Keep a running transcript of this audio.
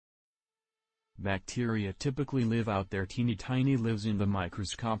Bacteria typically live out their teeny-tiny lives in the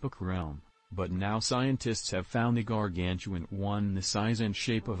microscopic realm, but now scientists have found a gargantuan one the size and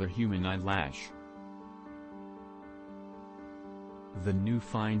shape of a human eyelash. The new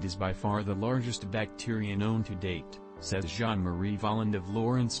find is by far the largest bacteria known to date, says Jean-Marie Volland of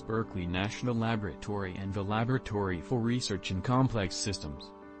Lawrence Berkeley National Laboratory and the Laboratory for Research in Complex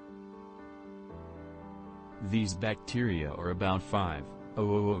Systems. These bacteria are about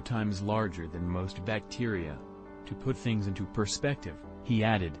 5,000 times larger than most bacteria. To put things into perspective, he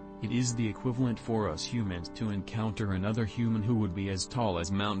added, it is the equivalent for us humans to encounter another human who would be as tall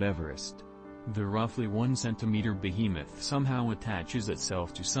as Mount Everest. The roughly 1 centimeter behemoth somehow attaches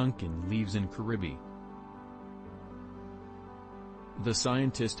itself to sunken leaves in Caribbean. The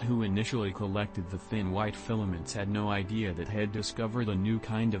scientist who initially collected the thin white filaments had no idea that had discovered a new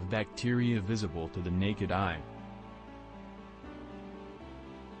kind of bacteria visible to the naked eye.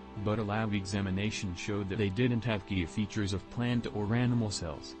 But a lab examination showed that they didn't have key features of plant or animal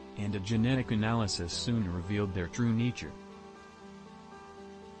cells, and a genetic analysis soon revealed their true nature.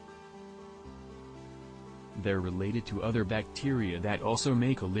 They're related to other bacteria that also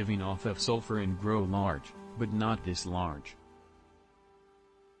make a living off of sulfur and grow large, but not this large.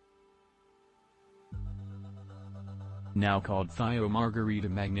 Now called Thiomargarita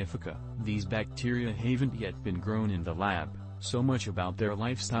magnifica, these bacteria haven't yet been grown in the lab, so much about their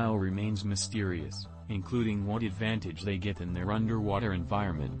lifestyle remains mysterious, including what advantage they get in their underwater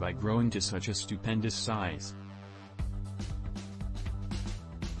environment by growing to such a stupendous size.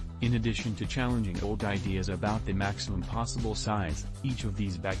 In addition to challenging old ideas about the maximum possible size, each of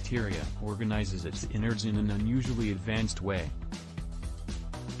these bacteria organizes its innards in an unusually advanced way.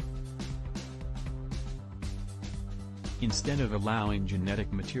 Instead of allowing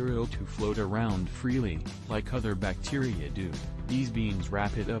genetic material to float around freely, like other bacteria do, these beings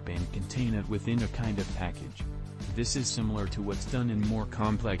wrap it up and contain it within a kind of package. This is similar to what's done in more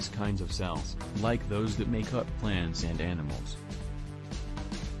complex kinds of cells, like those that make up plants and animals.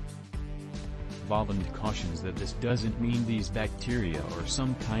 Volland cautions that this doesn't mean these bacteria are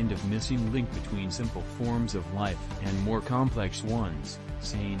some kind of missing link between simple forms of life and more complex ones,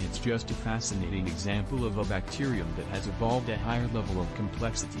 saying it's just a fascinating example of a bacterium that has evolved a higher level of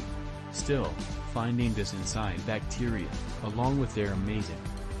complexity. Still, finding this inside bacteria, along with their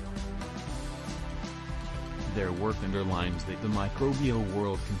work underlines that the microbial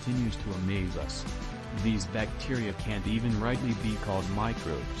world continues to amaze us. These bacteria can't even rightly be called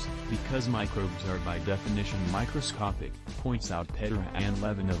microbes, because microbes are by definition microscopic, points out Petra Ann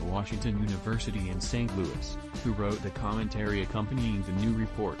Levin of Washington University in St. Louis, who wrote the commentary accompanying the new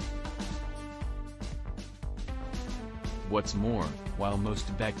report. What's more, while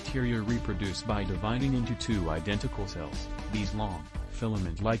most bacteria reproduce by dividing into two identical cells, these long,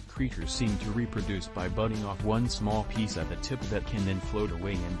 filament-like creatures seem to reproduce by budding off one small piece at the tip that can then float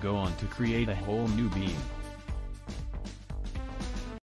away and go on to create a whole new being.